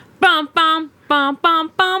bum bum bum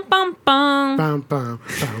bum bum bum bum. Bum, bum,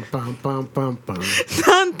 bum, bum, bum, bum, bum.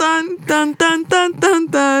 Dun dun dun dun dun dun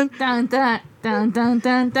dun. Dun dun dun dun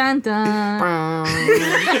dun dun dun.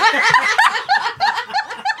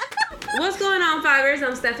 What's going on, Fivers?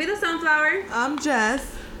 I'm Steffi the Sunflower. I'm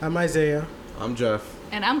Jess. I'm Isaiah. I'm Jeff.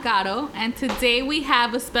 And I'm Gato. And today we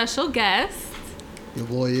have a special guest. Your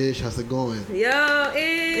boy Ish, how's it going? Yo,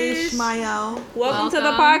 Ish. Ishmael. Welcome. Welcome to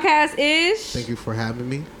the podcast, Ish. Thank you for having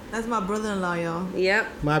me. That's my brother-in-law, y'all. Yep,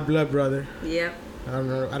 My blood brother. yep. I don't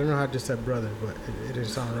know how I just said brother, but it didn't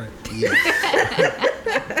sound right. Yes.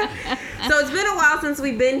 So it's been a while since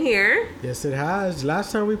we've been here. Yes, it has.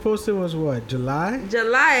 Last time we posted was what? July?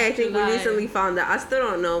 July, I think July. we recently found out. I still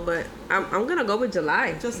don't know, but I'm gonna go with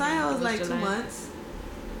July. Josiah was like July. 2 months.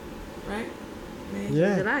 Right? Maybe.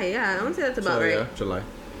 Yeah. July, yeah. I want to say that's about So, right. yeah, July.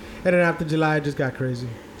 And then after July, it just got crazy.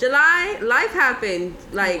 July, life happened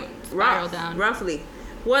like Spiraled down. roughly.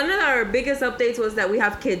 One of our biggest updates was that we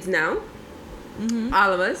have kids now.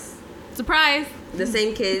 All of us, Surprise. the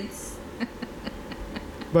same kids.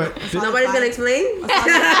 But Nobody's gonna explain.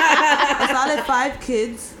 A solid 5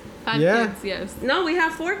 kids. 5 Yeah. kids, yes. No, we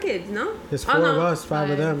have 4 kids. No. it's Oh, 4 no. of us, 5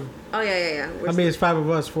 of Five. them. Oh yeah. I mean, it's 5 of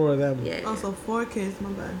us, 4 of them. yeah. Also 4 kids, my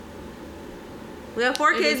bad. We have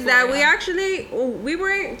 4 It is kids 4, that we yeah. actually we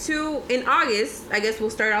were to in August. I guess we'll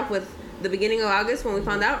start off with the beginning of August when we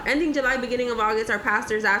found out. Ending July, beginning of August, our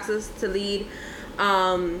pastors asked us to lead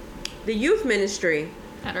the youth ministry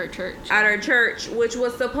At our church. at our church, which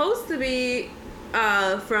was supposed to be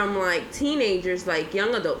from like teenagers, like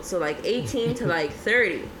young adults, so like 18 to like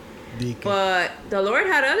 30. Deacon. But the Lord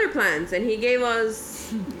had other plans, and He gave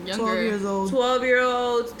us 12 years old.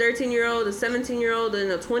 12-year-olds, 13-year-old, a 17-year-old,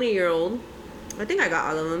 and a 20-year-old. I think I got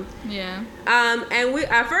all of them. Yeah. And we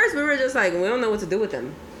at first we were just like, we don't know what to do with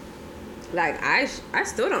them. Like I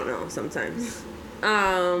still don't know sometimes.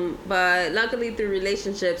 But luckily through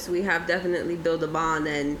relationships we have definitely built a bond,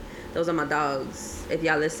 and those are my dogs. If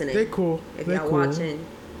y'all listening, They cool. if They y'all cool. watching,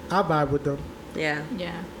 I vibe with them. yeah,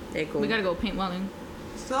 Yeah. they cool. We gotta go paintballing.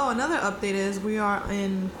 So another update is we are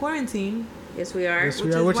in quarantine. Yes, we are. Yes, we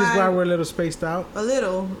Which are, is which is why- why we're a little spaced out. A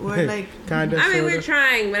little. We're like kind of. I mean, we're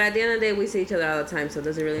trying, but at the end of the day, we see each other all the time, so it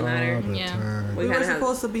doesn't really matter. Yeah. We we were kinda have-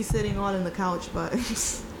 supposed to be sitting all in the couch, but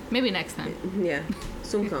Maybe next time. Yeah,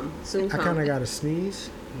 soon come, soon I come. kind of got to sneeze,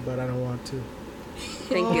 but I don't want to.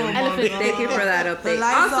 Thank you, Oh my Elephant. God. thank you for that The update.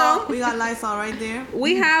 Lysol, Also, we got Lysol right there.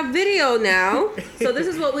 we have video now, so this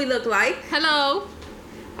is what we look like. Hello.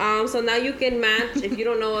 So now you can match, if you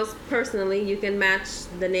don't know us personally, you can match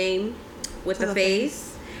the name with To the the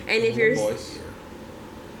face. And if you're, Boys.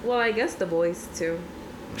 well, I guess the boys too.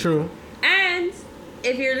 True. And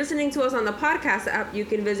if you're listening to us on the podcast app, you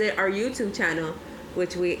can visit our YouTube channel,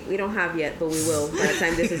 which we don't have yet, but we will by the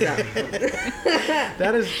time this is up.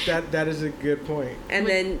 That is a good point. And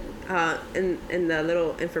then in the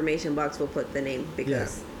little information box, we'll put the name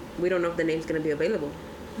because we don't know if the name's going to be available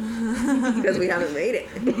because we haven't made it.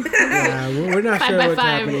 Yeah, we're not 5 sure by what's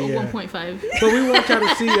 5 happening or yet. 1.5. But we want y'all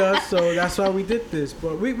to see us, so that's why we did this.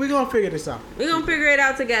 But we're going to figure this out. We're going to figure it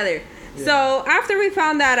out together. So after we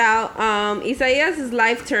found that out, Isaiah's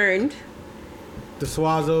life turned. The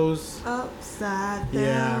Swazos. Upside down.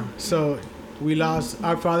 Yeah. So we lost,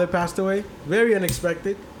 our father passed away. Very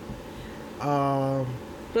unexpected.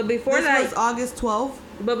 But before This that, was August 12th.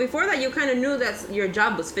 you kind of knew that your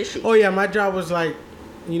job was fishy. Oh, yeah, my job was like,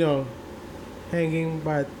 hanging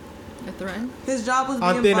by... The thread. His job was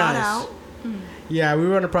On being thin bought ice. out. Yeah, we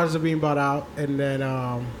were in the process of being bought out. And then,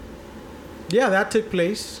 that took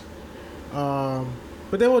place. But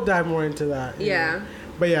then we'll dive more into that. you Yeah. know.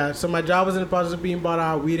 But yeah, so my job was in the process of being bought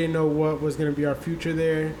out. We didn't know what was going to be our future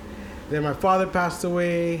there. Then my father passed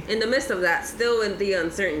away. In the midst of that, still in the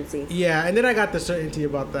uncertainty. Yeah, and then I got the certainty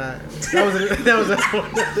about that. Then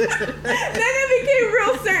it became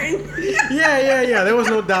real certain. Yeah. There was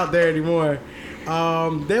no doubt there anymore.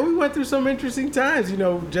 Then we went through some interesting times.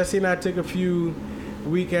 Jesse and I took a few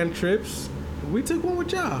weekend trips. We took one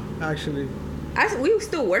with y'all, actually. We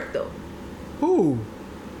still work though. Who?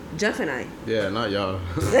 Jeff and I. Yeah, not y'all.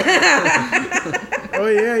 Oh,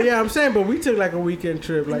 yeah. I'm saying, but we took like a weekend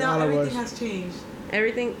trip, like Now all of everything us. has changed.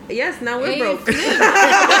 Everything. Yes, now we're Hey, broke.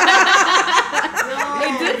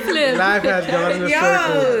 It did flip. Life has gone in a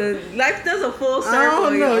circle. Yo, life does a full circle. I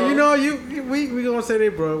don't know. yo. We gonna say they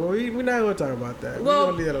broke, but we're not gonna talk about that. Well,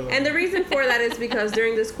 we gonna leave that alone. and the reason for that is because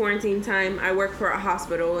during this quarantine time, I work for a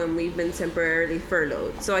hospital and we've been temporarily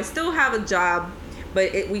furloughed. So I still have a job,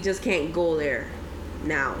 but we just can't go there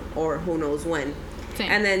now or who knows when. Same.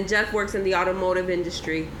 And then Jeff works in the automotive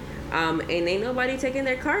industry, and ain't nobody taking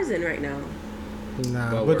their cars in right now.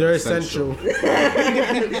 Nah, But but they're we're essential.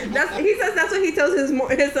 essential. He says that's what he tells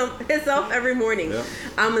himself every morning. Yep.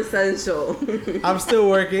 I'm essential. I'm still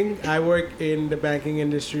working. I work in the banking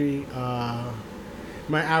industry.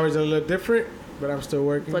 My hours are a little different, but I'm still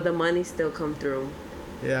working. But the money still come through.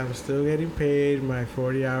 Yeah, I'm still getting paid my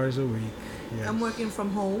 40 hours a week. Yes. I'm working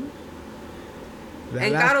from home. That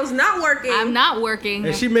And last- Carol's not working. I'm not working.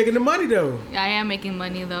 And she making the money though. I am making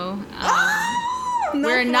money though. No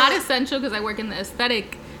We're not fault. essential because I work in the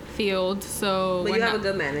aesthetic field. So, But we're you have not- a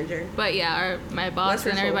good manager. But yeah, my Bless boss her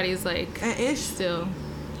and soul. everybody's like And Ish. still.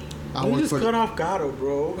 I You work just for cut off Gato,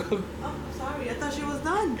 bro. Oh, sorry. I thought she was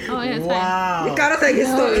done. Oh yeah, it's Wow. Carol's like, it's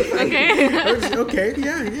fine. story. Okay. Okay,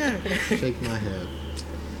 yeah. shake my head.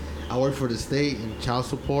 I work for the state in child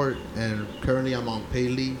support, and currently I'm on pay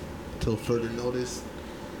leave till further notice.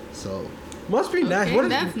 So Must be nice. Okay, What is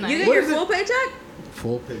that's nice. You get What your is it? full paycheck?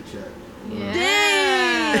 full paycheck. Yeah.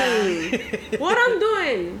 Dang. What I'm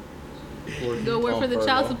doing? Go work for the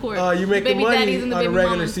child support. You make the baby money daddies and the on a baby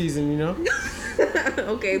regular mamas. season, you know?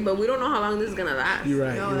 Okay, but we don't know how long this is gonna last. You're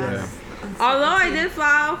right. Yo, You're right. that's Although I did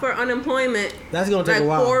file for unemployment That's gonna take like a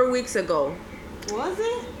while. 4 weeks ago. Was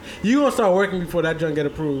it? You gonna start working before that junk get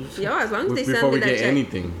approved. Yo, as long as they Before send me we that get check.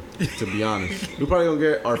 anything, to be honest, we probably gonna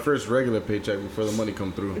get our first regular paycheck before the money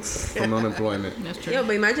come through from unemployment. That's true. Yo,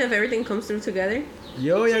 but imagine if everything comes through together.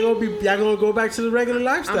 Yo, y'all gonna go back to the regular I'm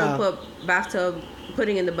lifestyle. gonna put bathtub,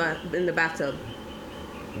 putting in the bathtub.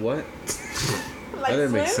 What? Like That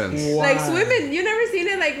didn't make swim? sense. Wow. Like swimming. You never seen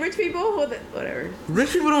it? Like rich people, whatever.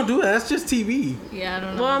 Rich people don't do that. That's just TV. Yeah, I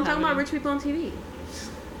don't know. Well, I'm what's talking about happening. rich people on TV.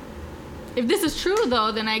 If this is true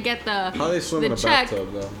though, then I get the How they swim in the a check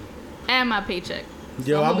bathtub though? and my paycheck.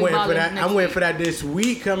 Yo, So I'm be waiting for balling that. next I'm waiting week. for that this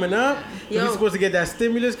week coming up. Yo. We're supposed to get that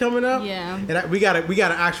stimulus coming up. Yeah. And we got an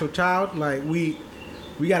actual child. Like we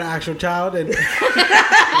got an actual child, and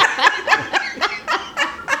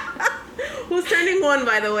Who's turning 1,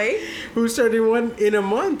 by the way? who's turning one in a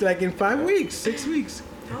month, like in 5 weeks, 6 weeks.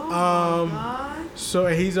 Oh Um, my God. So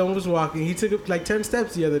he's almost walking. He took like 10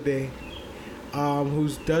 steps the other day. Who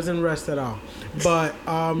doesn't rest at all. But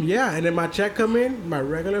yeah, and then my check come in, my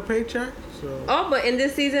regular paycheck. So Oh, but in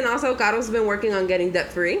this season also, Carlos been working on getting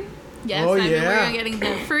debt free. Yes, Oh, I've been yeah. working on getting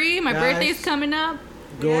debt free. My Guys. birthday's coming up.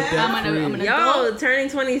 go Yeah. debt I'm gonna free. Yo, turning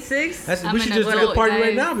 26. I'm We should an just do a adult, party right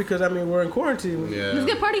guys. now because I mean we're in quarantine. Let's Yeah.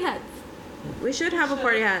 get party hats. We should have a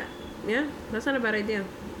party hat. Yeah, that's not a bad idea.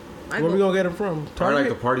 I Where we vote. gonna get them from? Or like the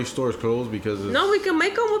Target. party stores closed because it's No, we can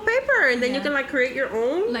make them with paper, and then you Yeah. can like create your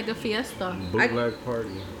own. Like a fiesta. bootleg party.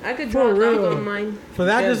 I could For draw a dog real. on mine. For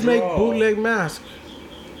that, Yeah, just make draw. bootleg mask.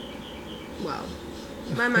 Wow,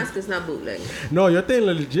 my mask is not bootleg. No, your thing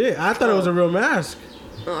look legit. I thought it was a real mask.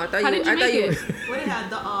 Oh, I thought How you. did you I thought make you. it? What it had?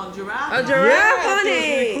 The giraffe? A giraffe Yeah, on that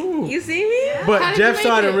it. was cool. You see me? How But did Jeff you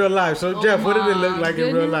saw make it in it? real life. So Oh Jeff, what did it my look like in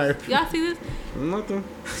real goodness. life? Y'all see this? Nothing.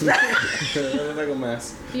 It like a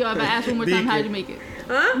mask. Yo, if I ask one more time, how did you make it?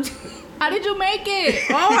 Huh? How did you make it?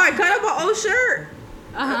 Oh, I cut up an old shirt.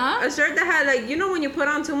 Uh huh. A shirt that had like, you know when you put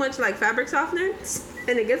on too much like fabric softener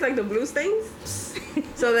and it gets like the blue stains.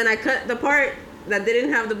 So then I cut the part that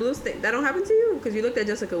didn't have the blue stain. That don't happen to you because you looked at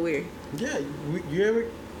Jessica weird. Yeah, you ever?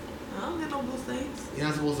 I don't get no blue stains. You're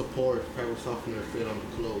not supposed to pour fabric softener fit on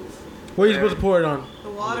the clothes. What are you supposed to pour it on? The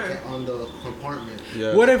water. On the compartment.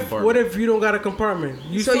 Yeah. What it's if a what if you don't got a compartment?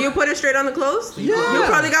 So you put it straight on the clothes? Yeah. You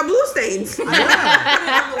probably got blue stains. I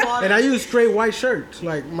have the water. And I use straight white shirts.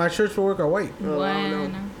 Like my shirts for work are white. Oh, I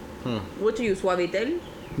don't Bueno. What you use, Suavitel?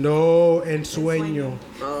 No, ensueño.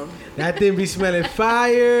 Oh. That thing be smelling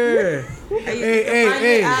fire.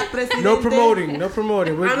 Hey, no promoting, no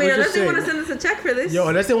promoting. We're, I mean, we're unless just they saying. want to send us a check for this. Yo,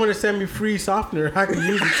 unless they want to send me free softener, I can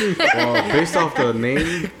use it too. Well, based off the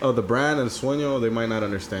name of the brand and Sueño, they might not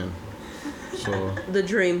understand. So The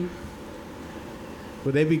dream.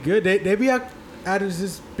 But they be good. They be out at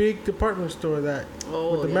this big department store that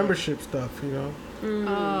Oh, with the yeah. membership stuff, you know.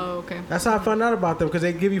 Oh, okay. That's how I found out about them because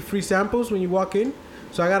they give you free samples when you walk in.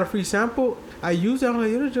 So I got a free sample. I used it. I'm like,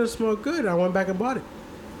 it just smell good. I went back and bought it.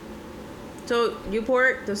 So you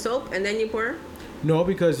pour the soap and then you pour? No,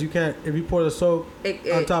 because you can't. If you pour the soap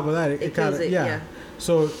on top of that, it it kind kills of it, yeah. yeah.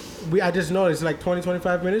 So I just noticed like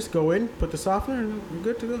 20-25 minutes. Go in, put the softener, and you're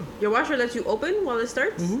good to go. Your washer lets you open while it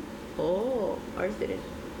starts? Mhm. Oh, ours didn't.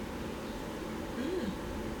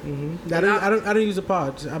 I don't use the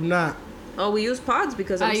pods. I'm not. Oh, we use pods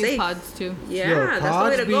because I'm I use safe. pods too. Yeah, Yo, that's the way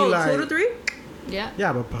pods to be go. like- 2 to 3? Yeah.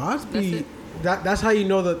 Yeah, but pods That's be. it. That's how you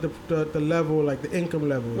know the level, like the income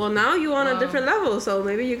level. Well, now you on a different level, so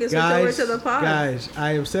maybe you can switch over to the pod. Guys,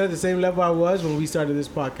 I am still at the same level I was when we started this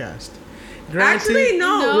podcast. Actually,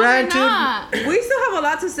 no. No, we're Granted- not. We still have a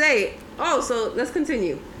lot to say. Oh, so let's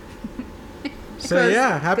continue. So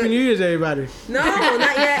yeah, Happy New Year's, everybody. No,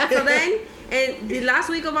 not yet. So then, and the last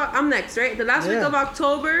week of I'm next, right? The last week Yeah. of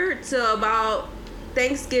October to about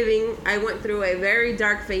Thanksgiving, I went through a very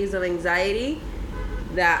dark phase of anxiety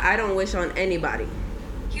that I don't wish on anybody.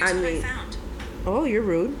 Here's what I found. Oh, you're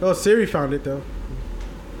rude. Oh, Siri found it though.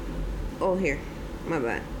 Oh, here, my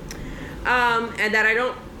bad. And that I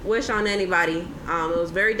don't wish on anybody. It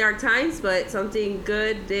was very dark times, but something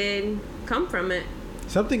good did come from it.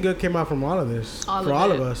 Something good came out from all of this All for of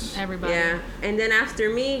all it. of us. Everybody. Yeah. And then after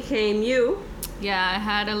me came you. Yeah, I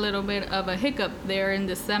had a little bit of a hiccup there in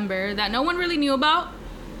December that no one really knew about.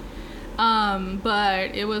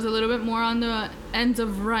 But it was a little bit more on the ends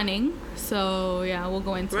of running. So yeah, we'll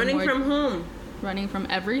go into Running more from whom? running from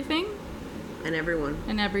everything And everyone.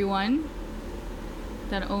 and everyone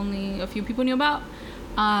that only a few people knew about.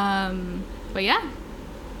 But yeah,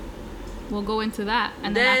 we'll go into that.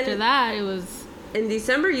 And then after that, it was In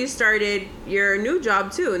December, you started your new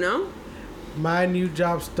job too, no? My new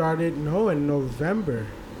job started in November.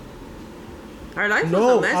 Our life was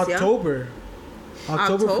No, a mess, October.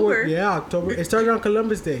 October October? 4th. Yeah, October. It started on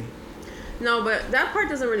Columbus Day. No, but that part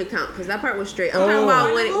doesn't really count because that part was straight. I'm Oh. talking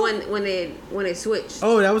about when it switched.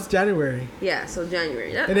 Oh, that was January. Yeah, so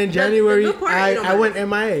January. And then January, the good part, it don't I went matter.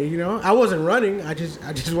 MIA. You know, I wasn't running. I just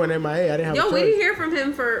went MIA. I didn't have a Yo, choice. we didn't hear from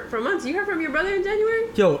him for months. You heard from your brother in January?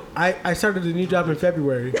 Yo, I started a new job in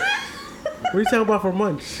February. What are you talking about for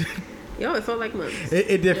months? Yo, it felt like months.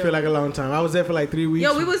 It did feel like a long time. I was there for like 3 weeks.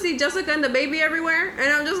 Yo, we would see Jessica and the baby everywhere,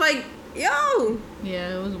 and I'm just like, yo.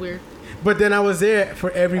 yeah, it was weird. But then I was there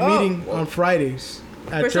for every Oh. meeting on Fridays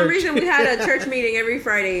at For some church. reason, we had a church meeting every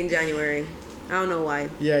Friday in January. I don't know why.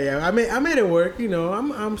 Yeah. I made it work. You know,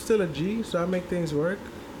 I'm still a G, so I make things work.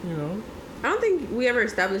 You know. I don't think we ever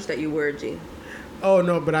established that you were a G. Oh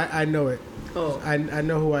no, but I know it. Oh. I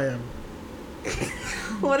know who I am.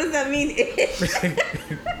 What does that mean?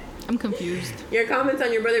 I'm confused. Your comments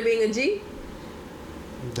on your brother being a G?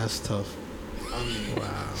 That's tough.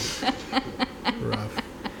 Wow. Rough.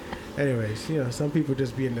 Anyways, you know, some people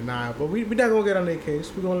just be in denial, but we're not gonna get on their case.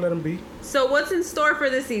 We're gonna let them be. So what's in store for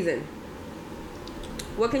this season?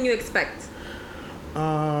 What can you expect?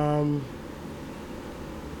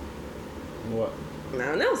 What? I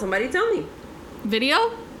don't know. Somebody tell me.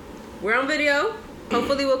 Video? We're on video.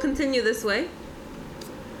 Hopefully we'll continue this way.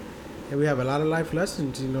 And we have a lot of life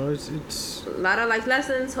lessons. You know, it's A lot of life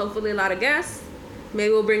lessons. Hopefully a lot of guests. Maybe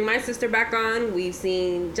we'll bring my sister back on. We've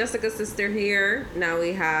seen Jessica's sister here. Now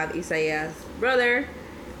we have Isaiah's brother.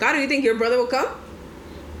 God, do you think your brother will come?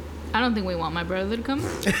 I don't think we want my brother to come.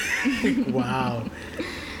 wow.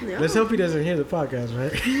 No. Let's hope he doesn't hear the podcast,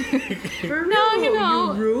 right? For No, real. you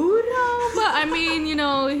know. You rude? No, but I mean, you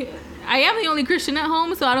know, I am the only Christian at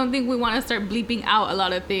home, so I don't think we want to start bleeping out a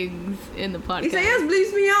lot of things in the podcast. Isaiah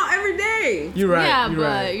bleeps me out every day. You're right. Yeah, you're but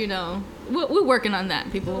right. you know, we're working on that,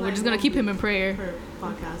 people. We're just gonna keep him in prayer. For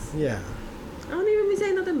podcast. Yeah. I don't even be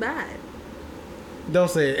saying nothing bad. Don't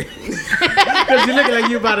say it. Because you're looking like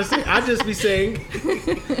you about to say. I just be saying.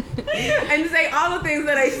 And say all the things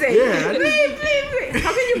that I say. Yeah, I Bleep, bleep, bleep.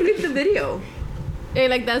 How can you bleep the video? Hey,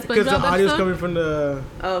 like that Because the SpongeBob audio's episode. coming from the.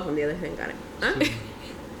 Oh, from the other thing. Got it.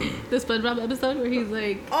 Huh? The SpongeBob episode where he's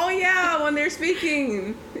like, Oh, yeah, when they're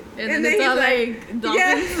speaking. and then it's all like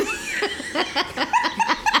dolphins. Yeah.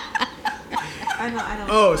 I know.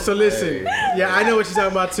 Oh, so listen. Yeah, I know what you're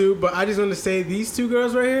talking about too, but I just want to say these two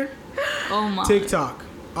girls right here, Oh my. TikTok,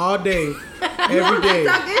 all day, every day.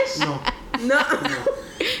 TikTok-ish? No, No.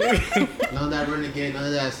 none of that renegade, none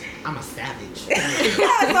of that. I'm a savage.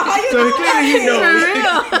 So clearly he knows.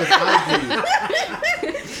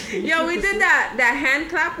 It's IG. Yo, we did that hand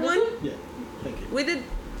clap one. Yeah, thank you. We did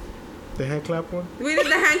The hand clap one. the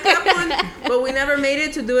hand clap one, but we never made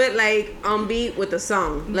it to do it like on beat with the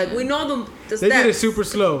song. Like we know the They steps. did it super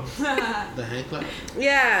slow. The hand clap.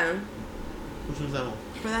 Yeah. Which one's that one?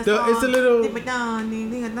 For that It's a song, little- ding, dong,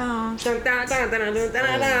 ding, ding, dong. And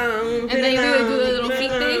then you do the little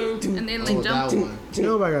feet thing, and then like Oh, jump. that one.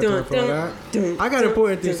 Nobody got time for all that. I got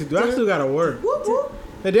important things to do. I still gotta work.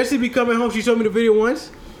 And then she be coming home. She showed me the video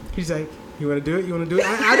once. She's like, "You wanna do it? You wanna do it?"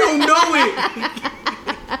 I don't know it.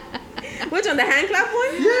 Which on the hand clap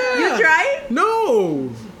one? Yeah. You tried? No.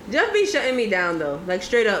 Just be shutting me down though, like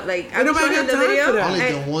straight up. Like Ain't I'm nobody showing him got the time video. for that. I only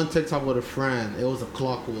and- did one TikTok with a friend. It was a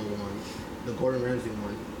clock wheel one, the Gordon Ramsay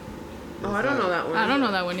one. Oh, I don't know that one. I don't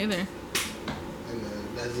know that one either. And then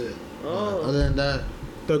that's it. Oh. Other than that,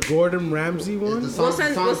 The Gordon Ramsay one? the song, We'll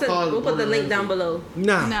send. song's called We'll put the Gordon link Ramsay. down below.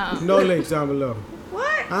 Nah. No. No links down below.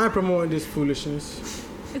 What? I ain't promoting this foolishness.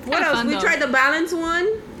 It's What kinda else? fun, We though. tried the balance one.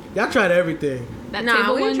 Y'all tried everything. That Nah,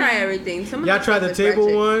 table we one. try everything. Some of Y'all that tried stuff the is table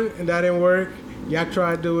ratchet. one and that didn't work. Y'all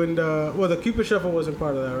tried doing the Cupid Shuffle wasn't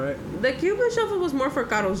part of that, right? The Cupid Shuffle was more for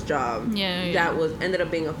Caro's job. Yeah. That ended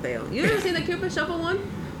up being a fail. You ever seen the Cupid Shuffle one?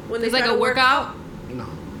 When It's they like try a to work workout. No.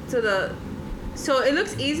 to the. So it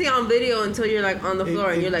looks easy on video until you're like on the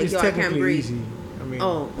floor and you're like, it's yo, I can't technically breathe. Easy. I mean,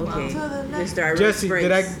 Oh, okay. To the next- Mr. Irish Jesse,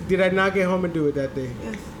 Springs. did I not get home and do it that day?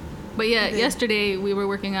 Yes. But yeah, You did. yesterday we were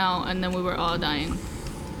working out and then we were all dying.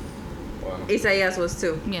 Wow. Isaias was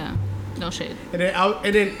too. Yeah. No shade. And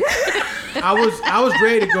then I was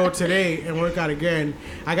ready to go today and work out again.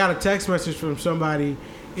 I got a text message from somebody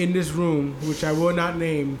in this room, which I will not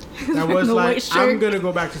name, that was No like, white shirt. I'm gonna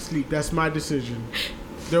go back to sleep. That's my decision.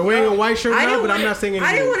 They're wearing a white shirt now, but I'm not saying anything.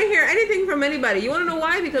 I didn't want to hear anything from anybody. You want to know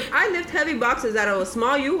why? Because I lift heavy boxes out of a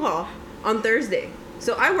small U-Haul on Thursday.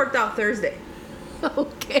 So I worked out Thursday.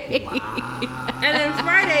 Okay. And then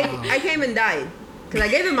Friday, I came and died. Because I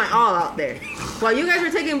gave it my all out there. While you guys were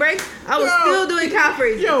taking breaks, I was still doing calf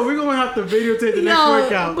raises. Yo, we're gonna have to videotape the next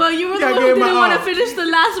workout. but you were the Yeah, I one who gave my didn't want to all. finish the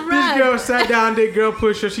last This rep. girl sat down, did girl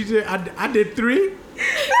push up. She did. I did 3.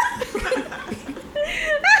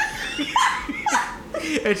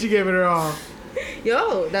 And she gave it her all.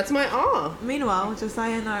 Yo, that's my all. Meanwhile,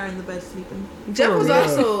 Josiah and I are in the bed sleeping. Jeff was real.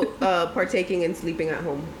 also partaking in sleeping at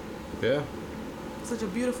home. Yeah. Such a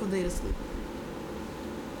beautiful day to sleep.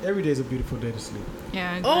 Every day's a beautiful day to sleep.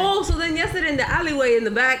 Yeah. Exactly. Oh, so then yesterday in the alleyway in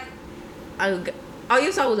the back, all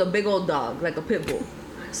you saw was a big old dog, like a pit bull.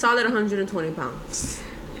 Solid 120 pounds.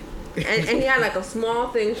 And he had like a small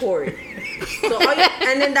thing cord. So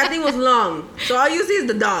and then that thing was long. So all you see is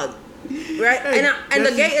the dog. Right? And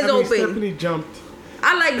the gate is open. Stephanie jumped.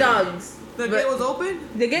 I like dogs. The but gate was open?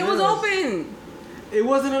 The gate was Yes. open. It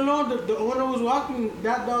wasn't alone. The owner was walking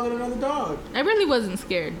that dog and another dog. I really wasn't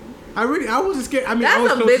scared. I wasn't scared. I mean, That's I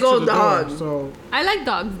was a closer big to old the door, dog. so I like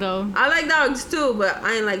dogs though. I like dogs too, but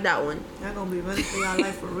I ain't like that one. Y'all gonna be running for y'all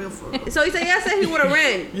life for real, for real. So he said he would have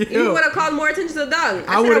ran. He Yo. would have called more attention to the dog.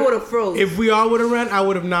 I would have froze. If we all would have ran, I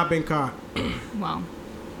would have not been caught. Wow.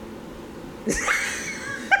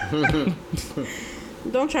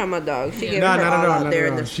 Don't try my dog. She gave Nah, her not all at all, out not there at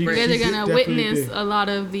in the all. She- You spring. guys are She gonna definitely witness did. a lot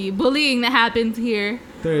of the bullying that happens here.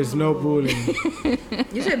 There is no bullying.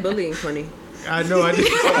 You said bullying funny. I know. I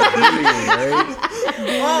just. Right?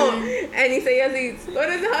 Oh, and he said yes, he. What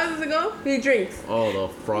is it? How does it go? He drinks. Oh,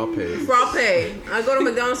 the frappe. Frappe. I go to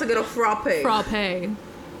McDonald's to get a frappe. Frappe.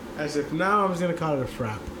 As if now I'm just gonna call it a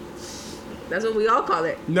frap. That's what we all call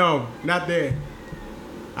it. No, not there.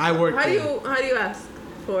 I work How do there. you ask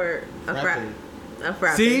for a frappe? Frappe. A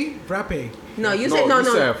frappe. See, frappe. No, you No, said no, you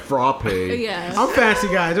no. said frappe. Yeah. I'm fancy,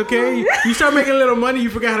 guys. Okay, you start making a little money, you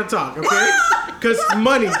forget how to talk. Okay, because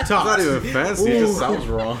money It's talks. not even fancy. It just Ooh. sounds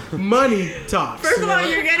wrong. Money talks. First of all, you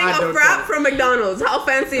know? you're getting I a don't frappe talk. from McDonald's. How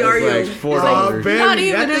fancy are It's you? like $4. Very. Not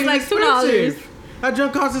even, That it's thing's like $2. expensive. That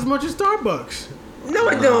junk costs as much as Starbucks. No,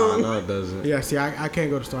 it don't. No, it doesn't. Yeah, see, I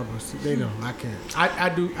can't go to Starbucks. They know I can't.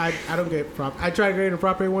 I don't get frappe. I tried getting a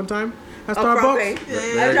frappe one time at A Starbucks. frappe. There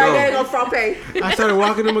I you tried go. getting a frappe. I started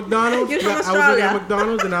walking to McDonald's. You're from I was looking Australia. at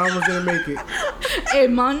McDonald's and I almost didn't make it. Hey,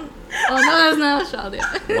 man. Oh, no, that's not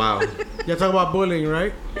Australia. Wow. Y'all talk about bullying,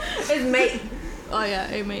 right? It's mate. Oh, yeah.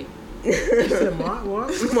 Hey, mate. You said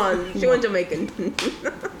what? Come on, she went Jamaican.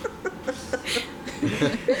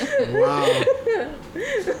 Wow.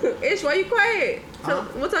 Ish, why you quiet?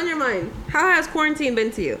 What's on your mind? How has quarantine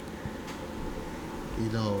been to you? You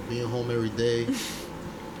know, being home every day,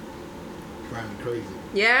 driving me crazy.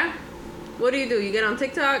 Yeah? What do? You get on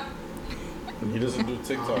TikTok? He doesn't do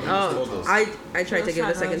TikTok. He just told Oh, us. I tried to give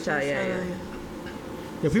it a second shot. Yeah.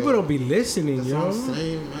 Yeah, people don't be listening, That's yo. what I'm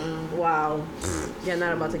saying, man. Wow. You're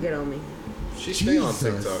not about to get on me. She's staying on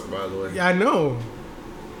Jesus. TikTok, by the way. Yeah, I know.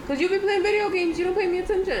 Cause you be playing video games, you don't pay me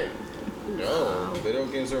attention. No, video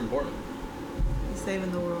games are important.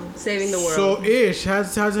 Saving the world. Saving the world. So, Ish,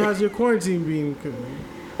 how's your quarantine been?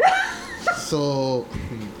 So,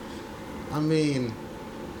 I mean,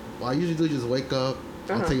 what I usually do is just wake up.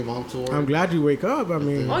 I'll Uh-huh. take your mom to work. I'm glad you wake up. I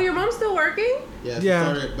mean, Oh, your mom's still working? Yeah, she Yeah.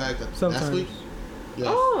 started back last Sometimes. week. Yeah.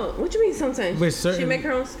 Oh, what you mean sometimes? With She certain- make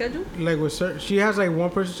her own schedule? like with certain, she has like one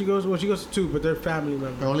person she goes. Well, she goes to 2, but they're family Her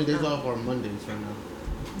members. only days off are Mondays right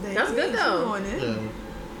now. That's good, though. Going in.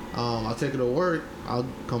 Yeah. I'll take her to work. I'll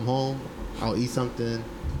come home. I'll eat something.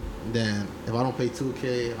 Then if I don't pay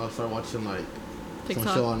 2K, I'll start watching like some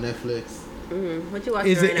TikTok. show on Netflix. Mm-hmm. What you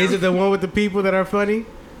watching Is right it now? is it the one with the people that are funny?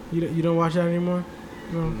 You don't watch that anymore?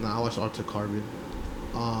 No. Nah, I watch Altered Carbon.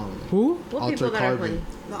 Who? What people Altered that are Carbon. funny?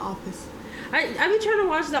 The Office. I be trying to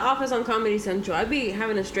watch The Office on Comedy Central. I be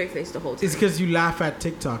having a straight face the whole time. It's because you laugh at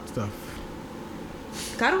TikTok stuff.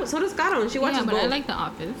 Caro, so does Caro, and she watches Yeah, but both. I like The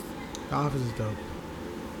Office. The Office is dope.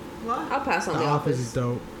 What? I'll pass on The The Office Office. is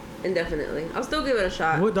dope. indefinitely. I'll still give it a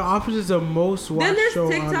shot. What The Office is the most Then watched there's show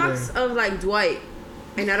on TikToks there. of like Dwight,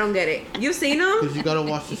 and I don't get it. You seen them? Because you gotta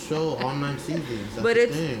watch the show all 9 seasons. That's But the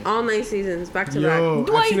it's thing. all 9 seasons back to Yo,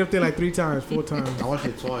 back. I've seen up there like 3 times, 4 times. I watched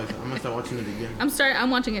it twice. I'm gonna start watching it again. I'm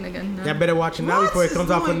watching it again. now. Y'all better watch it now What before it is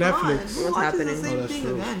comes out on going on? Netflix. Who What's watches happening? the same Oh, that's thing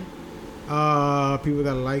true. again? People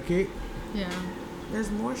that like it. Yeah. There's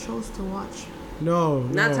more shows to watch. No,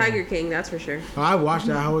 Not no. Tiger King, that's for sure. Oh, I watched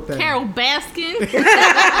that whole thing. Carol Baskin.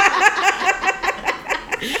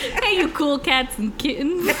 Hey, you cool cats and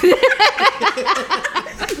kittens.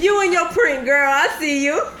 You and your print, girl. I see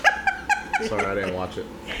you. Sorry, I didn't watch it.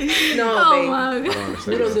 No, Oh babe. my I god. don't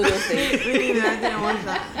We understand. don't do those things. Me neither. I didn't watch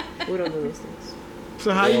that. We don't do those things.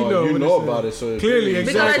 So how you Well, know? you what know it about says? it, so Clearly, it's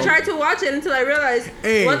Because I exactly. tried to watch it until I realized,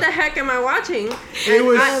 Hey. what the heck am I watching? It And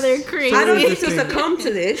was They're crazy. I don't need to interesting. succumb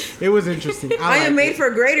to this. It was interesting. I am liked made it. for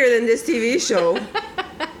greater than this TV show.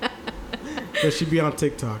 But she be on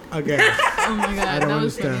TikTok again. Oh my god. I don't that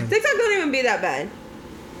was funny. understand. TikTok don't even be that bad.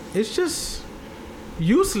 It's just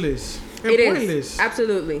useless and It is. pointless.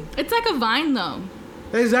 Absolutely. It's like a Vine though.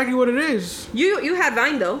 That's exactly what it is. You had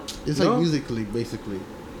Vine though. It's No. like Musically, basically.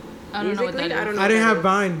 I don't know what that Musically? is. I don't know. I didn't what have that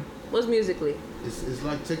Vine. is. What's Musically? It's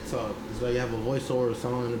like TikTok. It's like you have a voiceover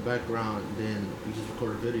song in the background, then you just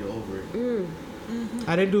record a video over it.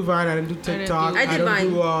 I didn't do Vine. I didn't do TikTok. do- I did don't Vine.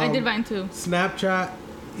 do I did Vine too. Snapchat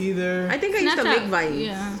either. I think I used to Snapchat, make Vines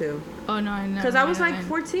yeah. too. Oh no, I never. Because I was made a like Vine.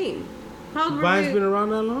 14. How old were Vine's you? been around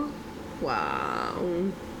that long? Wow.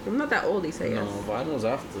 I'm not that old, he said No, yes. Vine was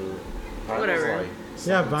after. Vine Whatever. Was like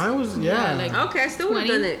Yeah, Vine was. Yeah. like- Okay, I still would have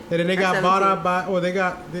 20? done it. and then they At got bought 17. out by. Or they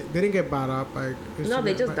didn't get bought out by. Instagram, No,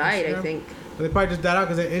 they just by died, I Instagram. think. But they probably just died out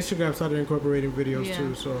because Instagram started incorporating videos Yeah.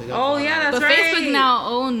 too. So They got Oh, bought yeah, out. that's But right. Facebook now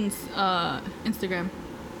owns Instagram.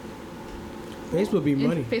 Facebook be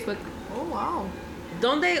money. Facebook. Oh wow.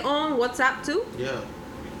 Don't they own WhatsApp too? Yeah.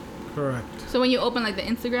 Correct. So when you open like the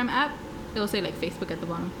Instagram app, it'll say like Facebook at the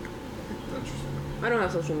bottom. I don't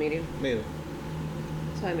have social media. Neither.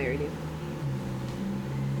 That's why I married you.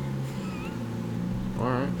 All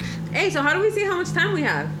right. Hey, so how do we see how much time we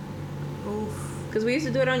have? Oof. Because we used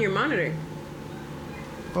to do it on your monitor.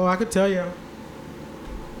 Oh, I could tell you.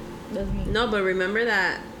 No, but remember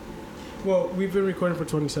that Well, we've been recording for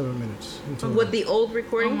 27 minutes. until with the old Oh,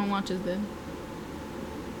 recording? my watch is dead.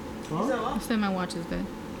 Huh? I said my watch is dead.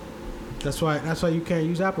 That's why you can't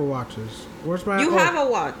use Apple Watches. Where's my? You have a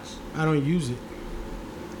watch. I don't use it.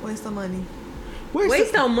 Waste of money.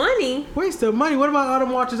 Waste of money. Waste of money. What about all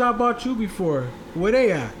them watches I bought you before? Where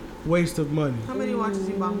they at? Waste of money. How many watches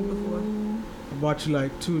you bought me before? I bought you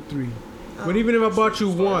like 2 or 3. Oh. But even if I bought you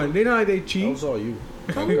one, they not like they That cheap. was all you.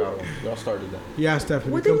 I got one. Y'all started that. Yeah,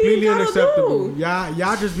 Stephanie. What do you mean Completely y'all don't unacceptable. do?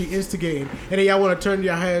 Y'all just be instigating, and then y'all want to turn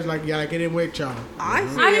your heads like y'all like it didn't wait y'all. I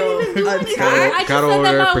feel I didn't even do anything. attacked. I just Got said over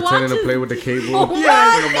that there my pretending watch to play is- with the cable. Oh,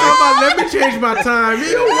 Yeah, come on, let me change my time.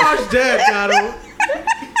 You don't watch that, Gato.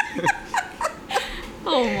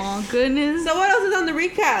 Oh my goodness. So what else is on the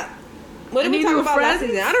recap? What did we Any talk new about last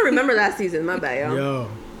friends? season? I don't remember last season. My bad, yo. Yo,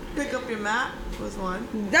 Pick up your mat was one.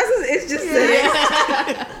 It's just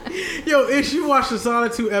yo, if you watched the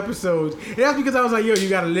solid 2 episodes, and that's because I was like, yo, you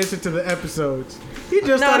gotta listen to the episodes. He just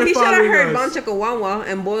no. started He should have following heard us. Bon Chicka Wawa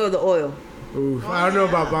and boil the oil. Oof, I don't know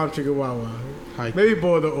about Bomb Chicken Wawa. Hi. Maybe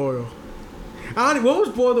boil the oil. What was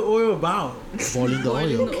boil the oil about? Boiling the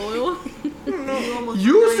Boiling oil. the oil.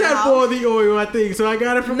 You said boil the oil, I think, so I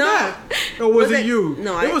got it from No. that. Or was it you?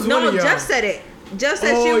 No, it was one no. of y'all. Jeff said it. Jeff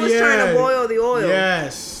said she Oh, was trying yeah. to boil the oil.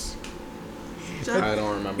 Yes. I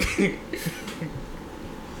don't remember.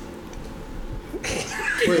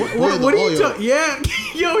 Wait, boil the What are you oil. talking? Yeah,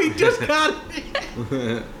 yo, he just got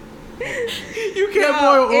it. You can't Yo,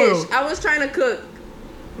 boil oil. Ish, I was trying to cook,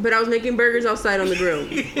 but I was making burgers outside on the grill.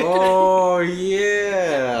 Oh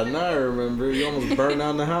yeah, now I remember. You almost burned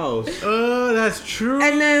down the house. Oh, that's true.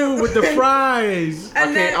 And then- with the fries.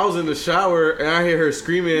 And then I was in the shower and I hear her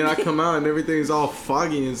screaming and I come out and everything's all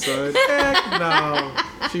foggy inside. Heck no.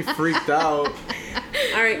 She freaked out.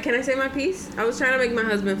 all right, can I say my piece? I was trying to make my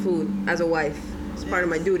husband food as a wife. It's part of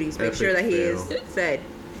my duties. Make Epic sure that he fail. is fed.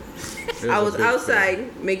 It I a was big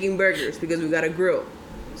outside making burgers because we got a grill.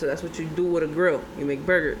 So that's what you do with a grill. You make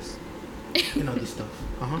burgers. And other stuff.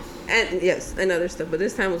 Uh-huh. And yes, and other stuff. But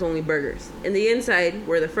this time was only burgers. And the inside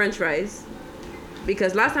were the french fries.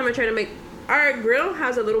 Because last time I tried to make... Our grill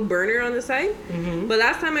has a little burner on the side. Mm-hmm. But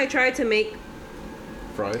last time I tried to make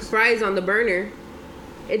Fries. fries on the burner,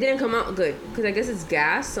 it didn't come out good. Because I guess it's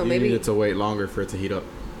gas. So You maybe... needed to wait longer for it to heat up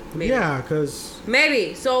maybe. Yeah, because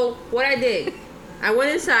Maybe. So what I did, I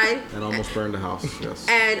went inside and almost burned the house. Yes.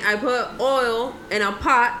 and I put oil in a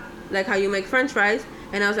pot, like how you make french fries,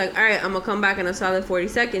 And I was like, all right, I'm going to come back in a solid 40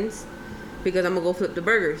 seconds because I'm going to go flip the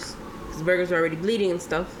burgers. Because the burgers were already bleeding and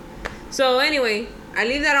stuff. So anyway, I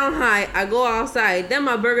leave that on high. I go outside. Then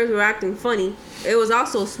my burgers were acting funny. It was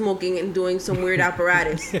also smoking and doing some weird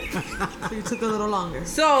apparatus. So you took a little longer.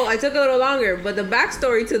 So I took a little longer. But the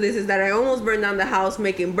backstory to this is that I almost burned down the house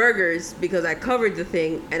making burgers because I covered the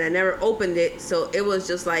thing and I never opened it. So it was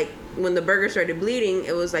just like when the burger started bleeding,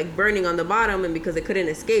 it was like burning on the bottom. And because it couldn't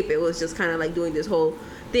escape, it was just kind of like doing this whole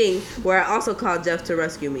thing where I also called Jeff to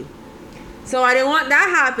rescue me. So I didn't want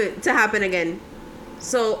that to happen again.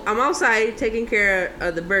 So I'm outside taking care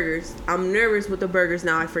of the burgers. I'm nervous with the burgers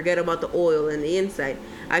now. I forget about the oil and the inside.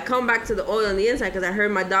 I come back to the oil and the inside because I heard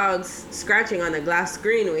my dogs scratching on the glass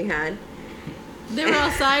screen we had. They were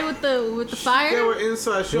outside with the They fire. were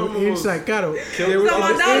inside. Show them Inside, claro. So my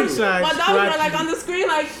dogs were like scratching. on the screen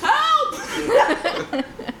like, help!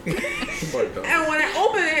 And when I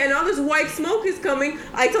open it and all this white smoke is coming,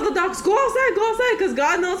 I tell the dogs, go outside, because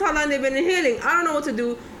God knows how long they've been inhaling. I don't know what to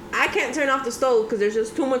do. I can't turn off the stove because there's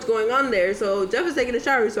just too much going on there. So Jeff is taking a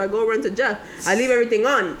shower, so I go run to Jeff. I leave everything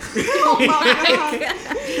on. Oh my God.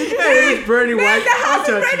 Hey, it's burning Man, white. the house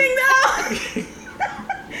I'll is touch burning it. down!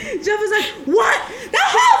 Jeff is like, what? The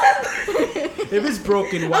house is burning! If it's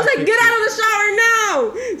broken, I why was like, fix get it? out of the shower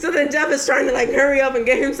now! So then Jeff is trying to like hurry up and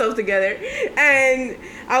get himself together. And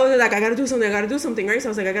I was like, I gotta do something, right? So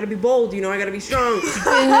I was like, I gotta be bold, I gotta be strong.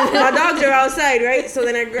 My dogs are outside, right? So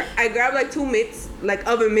then I grab like 2 mitts, like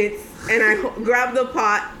oven mitts, and I grab the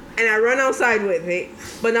pot and I run outside with it.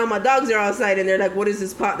 But now my dogs are outside and they're like, what is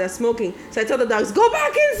this pot that's smoking? So I tell the dogs, go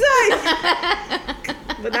back inside!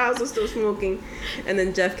 But the house was still smoking. And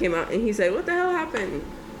then Jeff came out and he said, what the hell happened?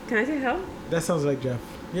 Can I say hell? That sounds like Jeff.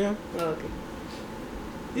 Yeah. Oh, okay.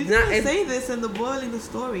 You Not didn't if- say this in the boiling the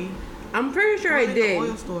story. I'm pretty sure I Boiling the did.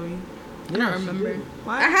 oil story. I don't remember.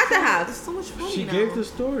 Why I had to so- have. It's so much fun She now. gave the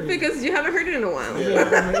story. Because you haven't heard it in a while.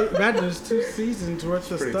 Yeah, imagine it's 2 seasons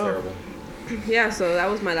worth of Pretty stuff. terrible. Yeah, so that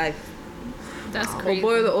was my life. That's Oh, crazy.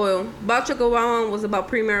 boil the oil. Bachokawawan was about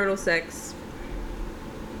premarital sex.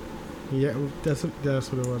 Yeah, that's what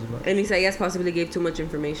it was about. And Isaias possibly gave too much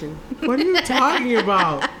information. What are you talking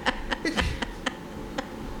about?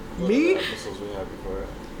 Me? Episodes we had before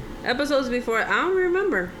that. Episodes before, I don't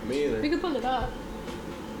remember. Me either. We could pull it up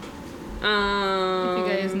if you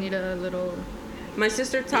guys Um, need a little. my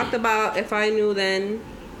sister talked about if I knew then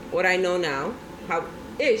what I know now.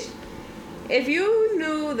 If you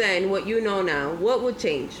knew then what you know now, what would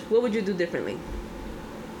change? What would you do differently?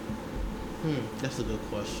 That's a good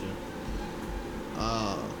question.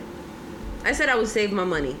 I said I would save my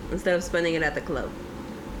money instead of spending it at the club.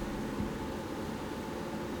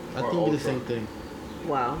 I Or think it'd be the Ultra. same thing.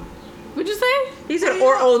 Wow. What'd you say? He said, Yeah.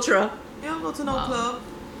 or Ultra. You don't go to no Wow. club.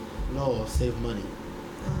 No, save money.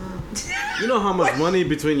 You know how much money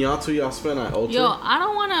between y'all two y'all spend at Ultra? Yo, I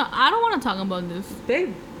don't wanna talk about this.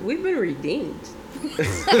 Babe, we've been redeemed.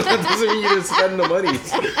 That doesn't mean you didn't spend the money.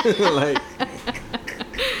 Like,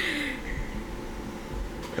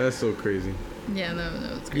 that's so crazy. Yeah, no,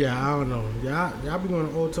 it's crazy. Yeah, I don't know. Y'all be going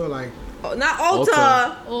to Ultra like Oh, not Ulta.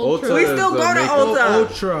 Ulta. Ultra. We is still the go to makeup. Ulta.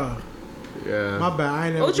 Ultra. Yeah. My bad. I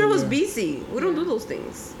ain't never Ultra been was there. BC. We don't do those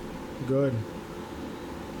things. Good.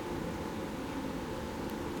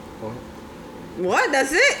 What?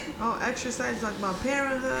 That's it? Oh, exercise. Talking about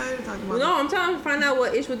parenthood. Talking about No, I'm trying to find out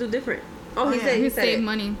what Ish would do different. Oh, he Oh, yeah. said he He said save it.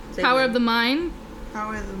 money. Save Power money. of the mind.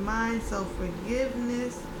 power of the mind,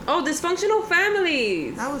 self-forgiveness. Oh, dysfunctional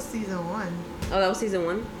families. That was season 1. Oh, that was season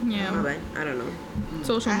 1? My Yeah. bad. I don't know.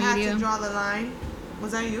 Social I had media. to draw the line.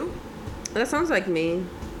 Was that you? That sounds like me.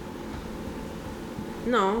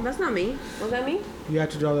 No, that's not me. Was that me? You have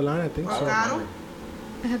to draw the line, I think so. Avocado?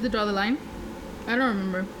 I had to draw the line. I don't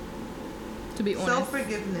remember. To be honest.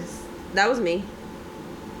 Self-forgiveness. That was me.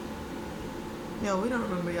 Yo, we don't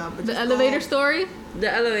remember y'all. But The just elevator go- story. The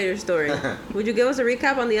elevator story. Would you give us a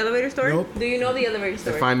recap on the elevator story? Nope. Do you know the elevator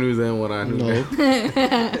story? If I knew then what I knew No.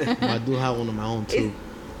 then. I do have one of my own too.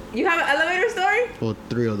 You have an elevator story? Well,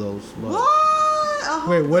 3 of those. But, What? Oh,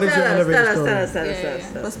 Wait, what is your Tell us, elevator tell us, story? tell us, tell us, Yeah, tell us, yeah.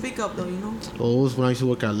 tell But us. speak up though, you know. well, it was when I used to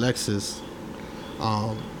work at Lexus.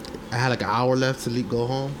 I had like an hour left to go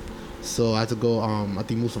home. So I had to go, I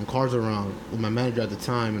think, move some cars around with my manager at the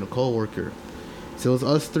time and a co-worker. So it was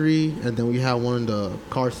us 3, and then we had one of the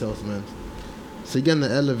car salesmen. So you get in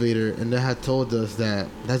the elevator, and they had told us that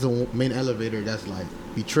that's the main elevator that's like,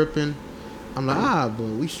 be tripping. I'm like, but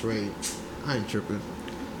we straight. I ain't tripping.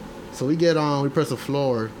 So we get on, we press the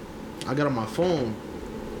floor. I got on my phone.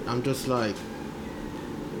 I'm just like,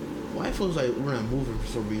 why it feels like we're not moving for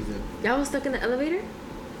some reason. Y'all was stuck in the elevator?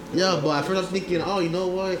 Yeah, but at first I was thinking, oh, you know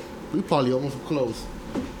what? We probably almost close.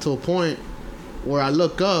 To a point, where I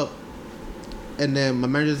look up, and then my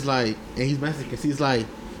manager's like, and he's Mexican. So he's like,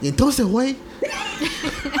 entonces, güey.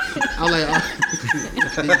 I'm like,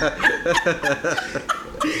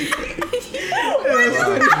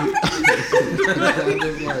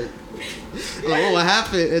 oh, what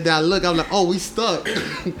happened? And then I look, I'm like, oh, we stuck.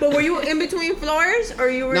 But were you in between floors, or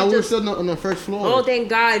you were? No, just... we were still on the first floor. Oh, thank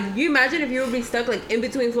God! You imagine if you would be stuck like in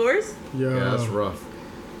between floors? Yeah, that's rough.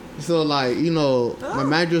 So like, you know, my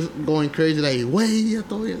manager's going crazy, like, wait,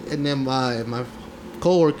 and then my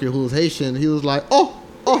coworker who was Haitian, he was like, oh,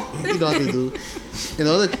 you know what to do. And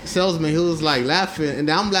the other salesman, he was like laughing, and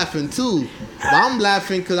I'm laughing too. But I'm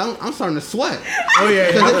laughing because I'm starting to sweat. Oh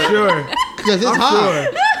yeah, I'm sure. Because it's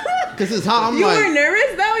hot. Because it's hot. You weren't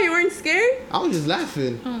nervous though? You weren't scared? I was just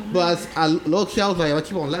laughing. But I low-key, I was like, if I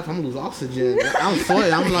keep on laughing, I'm going to lose oxygen. I'm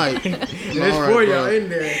sweating. I'm like, There's four y'all in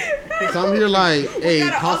there. So I'm here like, hey,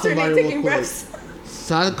 call somebody real quick. Breaths.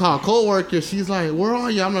 So I call a co-worker. She's like, where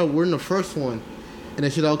are you? I'm like, we're in the first one. And then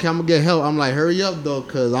she's like, okay, I'm going to get help. I'm like, hurry up, though,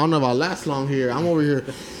 because I don't know if I'll last long here. I'm over here.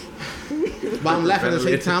 But I'm laughing at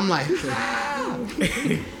the same time. I'm like,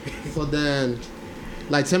 So then,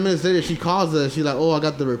 like 10 minutes later, she calls us. She's like, oh, I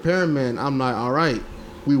got the repairman. I'm like, all right,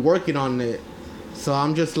 we working on it. So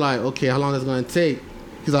I'm just like, okay, how long is it going to take?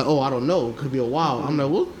 He's like, oh, I don't know. It could be a while. I'm like,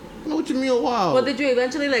 well, I know what you mean a while. Well, did you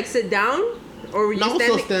eventually like sit down? Or were you I was standing?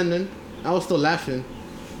 still standing. I was still laughing.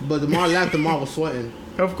 But the more I laughed, the more I was sweating.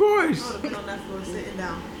 Of course. I would have been on that floor sitting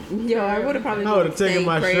down. Yo, I would have probably I would have taken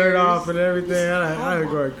my prayers. shirt off and everything. I'd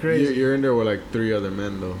have gone crazy. You're in there with like 3 other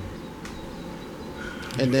men though.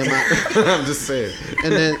 And then I'm just saying.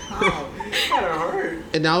 And then Kind of hurt.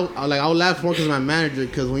 and now I'll laugh more because my manager,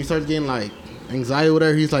 because when he starts getting like anxiety or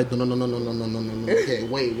whatever, he's like, no. Okay,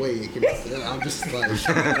 wait. I'm just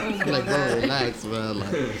like, bro, relax, man.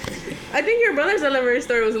 Like, I think your brother's elevator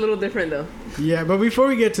story was a little different though. Yeah, but before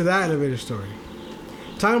we get to that elevator story,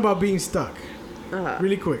 talking about being stuck,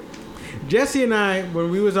 really quick. Jesse and I,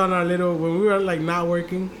 when we were like not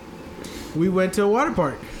working, we went to a water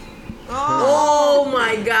park. Oh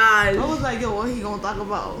my God. I was like, yo, what he gonna talk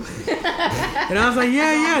about? And I was like,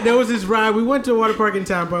 yeah. There was this ride. We went to a water park in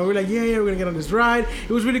Tampa. And we were like, yeah, we're gonna get on this ride.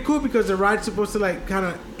 It was really cool because the ride's supposed to like kind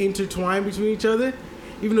of intertwine between each other,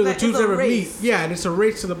 even though Like, the two it's a never meet. race. Yeah, and it's a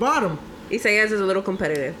race to the bottom. Isaias is a little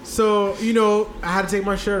competitive. So, I had to take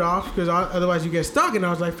my shirt off because otherwise you get stuck. And I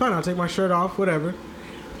was like, fine, I'll take my shirt off, whatever.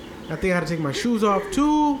 I think I had to take my shoes off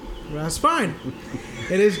too. Well, that's fine.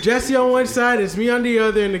 And it's Jesse on one side, it's me on the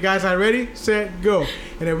other, and the guy's like, ready, set, go.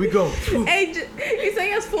 And then we go. Hey,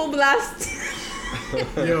 Isaias full blast.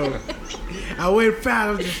 Yo, I went fast.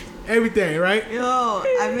 I was just everything, right? Yo,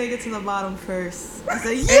 I make it to the bottom first. I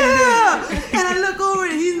said, yeah! And I look over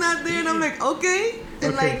and he's not there, and I'm like, okay.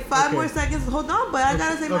 And Okay, like 5 okay. more seconds, hold on, but I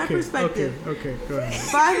gotta say my perspective. Okay, go ahead.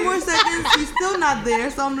 5 more seconds, he's still not there,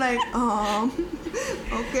 so I'm like,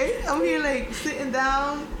 okay. I'm here like sitting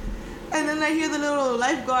down, and then I hear the little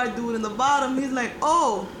lifeguard dude in the bottom. He's like,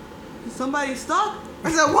 oh, somebody stuck?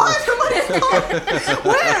 I said, what? Somebody stuck?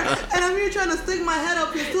 Where? And I'm here trying to stick my head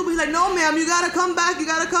up here too, but he's like, no, ma'am, you gotta come back.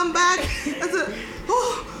 I said,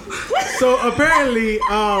 oh. So apparently,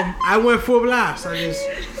 I went full blast.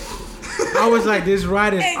 I was like, this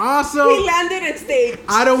ride is awesome. He landed and stayed.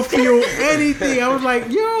 I don't feel anything. I was like,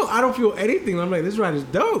 I don't feel anything. I'm like, this ride is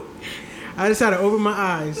dope. I just had to open my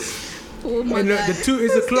eyes. Oh my And God. the two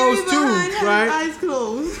is a closed tube, right? Eyes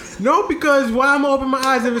closed. No, because why I'm gonna open my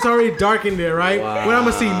eyes if it's already dark in there, right? Wow. When I'm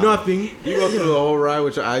gonna see nothing. You go through the whole ride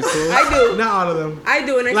with your eyes closed? I do. Not all of them. I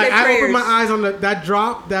do, and I Like say I prayers. opened my eyes on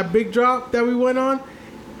that big drop that we went on.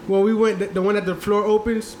 When we went, the one that the floor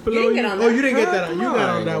opens below didn't get on Oh, that. you didn't get that on. You got I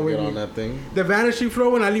on ain't that gonna with get me. on that thing. The vanishing floor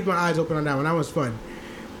one, I leave my eyes open on that one. That was fun.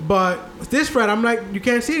 But this ride, I'm like, you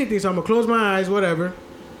can't see anything, so I'm gonna close my eyes, whatever.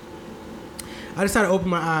 I decided to open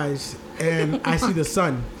my eyes, and I see the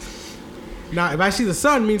sun. Now, if I see the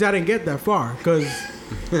sun, means I didn't get that far, because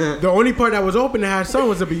the only part that was open that had sun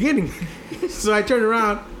was the beginning. So I turned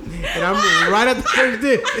around, and I'm right at the first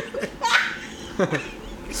dip.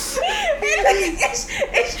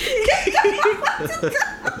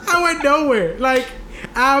 I went nowhere, like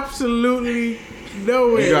absolutely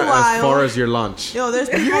nowhere. You got Meanwhile- as far as your lunch. Yo, there's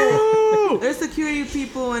people, Yo! there's security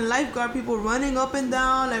people and lifeguard people running up and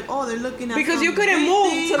down, like, oh, they're looking at Because some you couldn't big move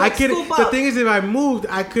thing. to I like could. scoop The up. thing is, if I moved,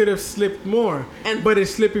 I could have slipped more. And- But in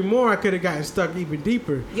slipping more, I could have gotten stuck even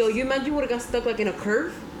deeper. Yo, you imagine you would have got stuck like in a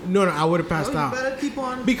curve? No, I would have Oh, passed you out. better keep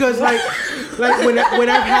on. Because like when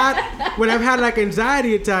I've had like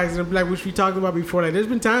anxiety attacks, and like which we talked about before, like there's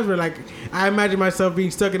been times where like I imagine myself being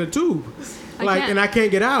stuck in a tube, and I can't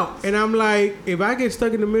get out, and I'm like, if I get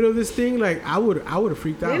stuck in the middle of this thing, like I would have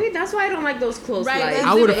freaked out. Maybe that's why why I don't like those close Right. slides.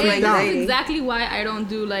 I would've This freaked out. is exactly why I don't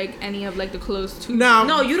do like any of like the closed tubes. Now,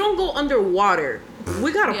 No, you don't go underwater.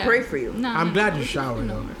 We gotta Yeah. pray for you. No, I'm no, glad no. you showered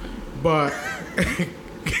though. But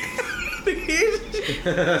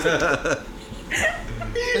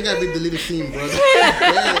That gotta be deleted scene, brother.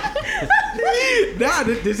 Yeah. nah,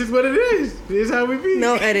 this is what it is. This is how we be.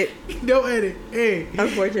 No edit. No edit. Hey.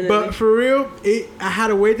 Unfortunately. But for real, I had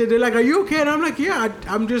to wait there. They're like, "Are you okay?" And I'm like, "Yeah,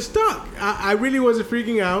 I'm just stuck." I really wasn't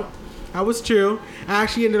freaking out. I was chill. I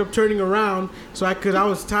actually ended up turning around, because I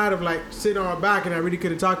was tired of like sitting on my back, and I really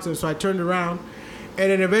couldn't talk to them. So I turned around,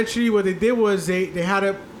 and then eventually, what they did was they had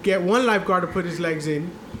to get one lifeguard to put his legs in,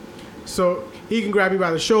 so he can grab me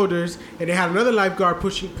by the shoulders, and they had another lifeguard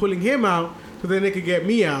pulling him out, so then they could get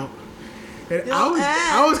me out. And Yo,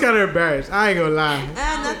 I was kind of embarrassed. I ain't gonna lie. And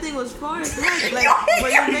that thing was far as heck. Like,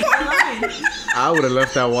 where you make the line. I would have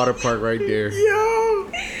left that water park right there. Yo.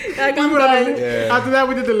 Like, We I'm went on done. the- Yeah. After that,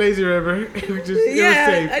 we did the lazy river. It was just, it Yeah, was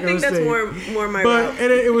safe. I It think was that's safe. more my But route.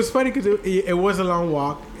 and it was funny because it was a long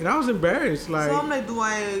walk, and I was embarrassed. Like So I'm like, do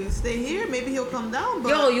I stay here? Maybe he'll come down. But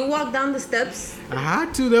Yo, you walk down the steps I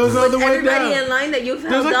had to. There was no other with way everybody down. in line that you've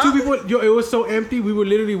There was held like two up. people. Yo, it was so empty. We would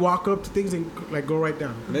literally walk up to things and like go right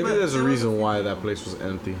down. Maybe But there's a there was- reason why that place was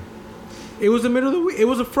empty. It was the middle of the week. It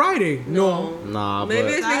was a Friday. No, Nah, Maybe but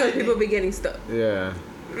it's because Saturday. people be getting stuck. yeah.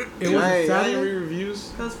 it was a I ain't Saturday. read reviews.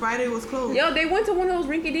 because Friday was closed. Yo, they went to one of those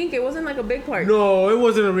rinky dink. It wasn't like a big park. No, it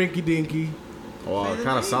wasn't a rinky dinky. Well, it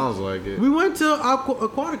kind of sounds like it. We went to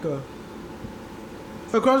Aquatica,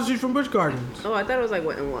 across the street from Busch Gardens. Oh, I thought it was like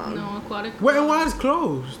Wet n Wild. No, Aquatic. Wet n Wild is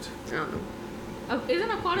closed. I don't know. Isn't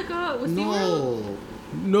Aquatica with SeaWorld?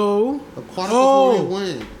 No. No, Aquatic Oh. is where we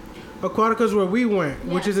went. Aquatica's where we went,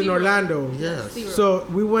 which Yeah, is in SeaWorld. Orlando. Yes. SeaWorld. So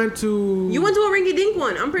we went to You went to a rinky dink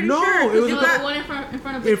one. I'm pretty No, sure. it 'cause was you No, got- the one in front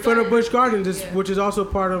of in front of Busch Busch Gardens, Yeah. which is also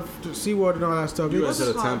part of SeaWorld and all that stuff. You We went to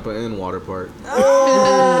the called? Tampa Inn water park.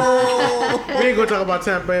 ain't gonna talk about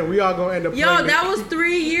Tampa, and we all gonna end up. Yo, playing that it. was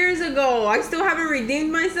 3 years ago. I still haven't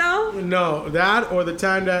redeemed myself. No, that or the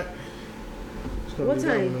time that. Just gonna What leave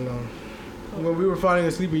that time? one alone. When we were falling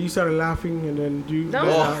asleep, and you started laughing, and then you. That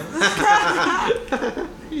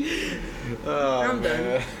I'm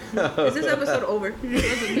done. Is this episode over? I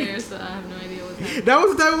wasn't there, so I have no idea what's happening. That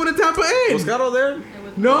was the time we went to Tampa Inn. Was Gato there? It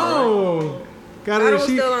was No. Got Gato it. was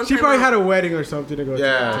still on She Time probably Out. had a wedding or something to go to.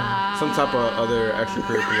 Yeah, some type of other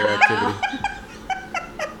extracurricular activity.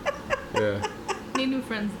 Yeah. Need new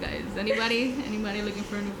friends, guys. Anybody looking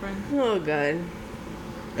for a new friend? Oh god.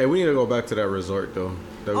 Hey, we need to go back to that resort though.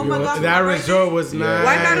 That Oh we my went God. to. That resort was Yeah. nice.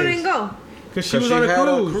 Why Gato didn't go? Because she Cause was on a had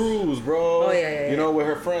cruise. bro. Oh, yeah. You know, with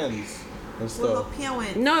her friends and With the stuff.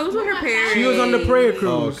 parents. No, it was with her parents. She was on the prayer cruise.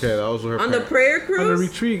 Oh, okay, that was with her. On the parents. prayer On the cruise.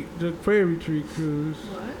 retreat, the prayer retreat cruise.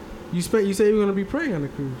 What? You said you were gonna be praying on the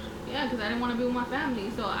cruise. Yeah, because I didn't want to be with my family,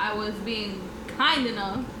 so I was being kind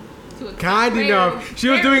enough to accept Kind prayer. enough. She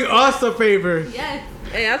was Prayer. doing us a favor. Yes.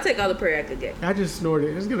 Hey, I'll take all the prayer I could get. I just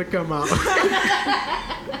snorted. It's gonna come out.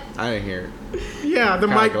 I didn't hear it. Yeah, the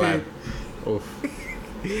Kinda mic glad. did. Oof.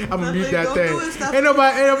 I'm gonna mute Nothing, that don't thing. do it, stop. Ain't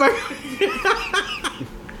nobody.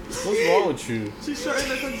 What's wrong with you? She's trying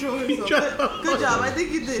to control herself. Shut Good job. I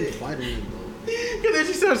think you did it. Fighting it, though. And then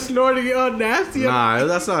she started snorting it all nasty. Nah,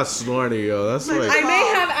 that's not snorting, yo. That's I like. may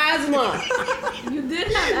have asthma. You did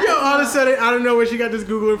have Yo, all of a sudden, I don't know where she got this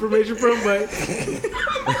Google information from, but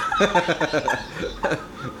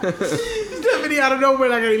Stephanie, I don't know where,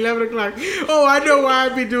 like at 11 o'clock. Oh, I know why I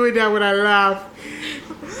be doing that when I laugh.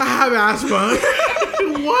 I have asthma.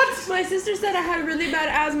 What? My sister said I had really bad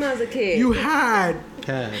asthma as a kid. You had.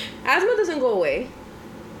 Cat. Asthma doesn't go away.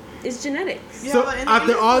 It's genetics. Yeah, So but in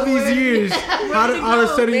after the all years, these years, how did all of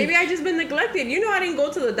a sudden? Maybe I just been neglected. You know, I didn't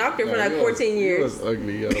go to the doctor for like 14 He years. was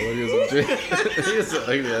ugly, yo. Look at some shit. He was an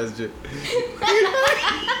ugly ass shit.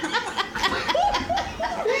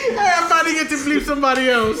 Hey, I'm about to get to bleep somebody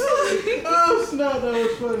else. Oh snap, that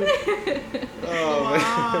was funny.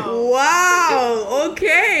 Wow.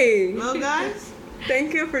 Okay. Well, guys,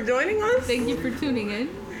 Thank you for joining us. Thank you for tuning in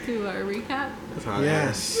to our recap. That's hot.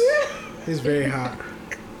 Yes, it's very hot.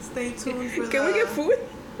 stay tuned for Can we get food?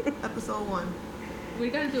 episode 1. We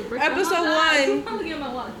gotta do a breakdown. Episode I'm 1. looking at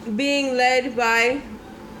my watch. Being led by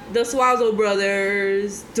the Swazzle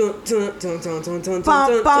brothers. Dun, dun, dun, dun, dun, dun,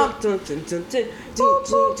 Bum, dun, bum. dun, dun, dun, dun, dun,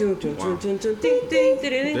 dun, dun, dun, dun, dun, dun, ding, ding, ding,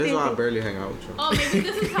 ding, This is why I ding. barely hang out with you. Oh, maybe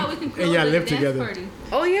this is how we can close yeah, the live dance together. party.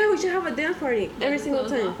 Oh yeah, we should have a dance party every Close single it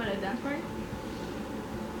time. off at a dance party.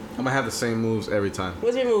 I'm gonna have the same moves every time.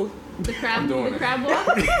 What's your move? The crab, doing the it. crab walk.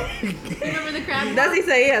 Remember the crab walk? Does he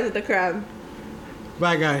say yes with the crab?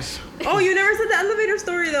 Bye, guys. Oh, you never said the elevator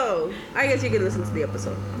story though. I guess you can listen to the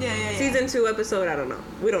episode. Yeah. Season 2 episode. I don't know.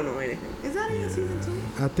 We don't know anything. Is that in season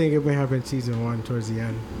 2? I think it may have been season 1 towards the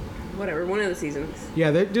end. Whatever. One of the seasons.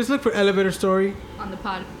 Yeah, just look for elevator story. On the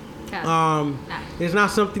podcast. It's not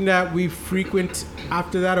something that we frequent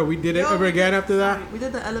after that, or we did it ever again after that. We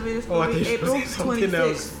did the elevator Oh, I story think April something 26th,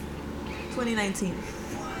 else. 2019.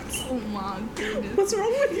 Oh my goodness. What's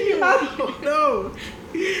wrong with you? I don't know.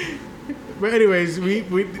 But anyways, we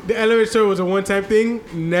the elevator story was a one-time thing.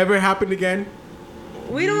 Never happened again.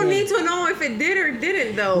 We don't need to know if it did or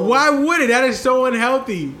didn't though. Why would it? That is so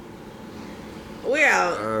unhealthy. We're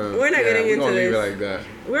out. We're not getting we're into gonna leave this. it like that.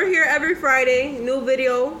 We're here every Friday. New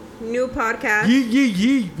video, new podcast.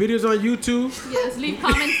 Yee. Videos on YouTube. Yes, leave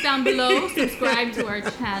comments down below. Subscribe to our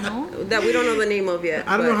channel. That we don't know the name of yet.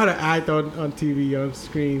 I don't know but how to act on TV, on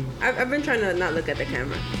screen. I've been trying to not look at the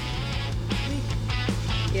camera.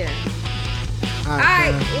 Yeah. All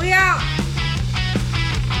Alright, we out.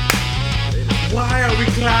 Why are we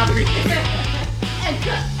clapping?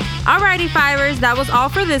 Alrighty, Fivers, that was all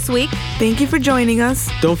for this week. Thank you for joining us.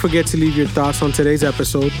 Don't forget to leave your thoughts on today's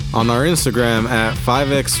episode. On our Instagram at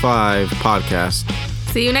 5x5 podcast.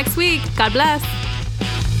 See you next week. God bless.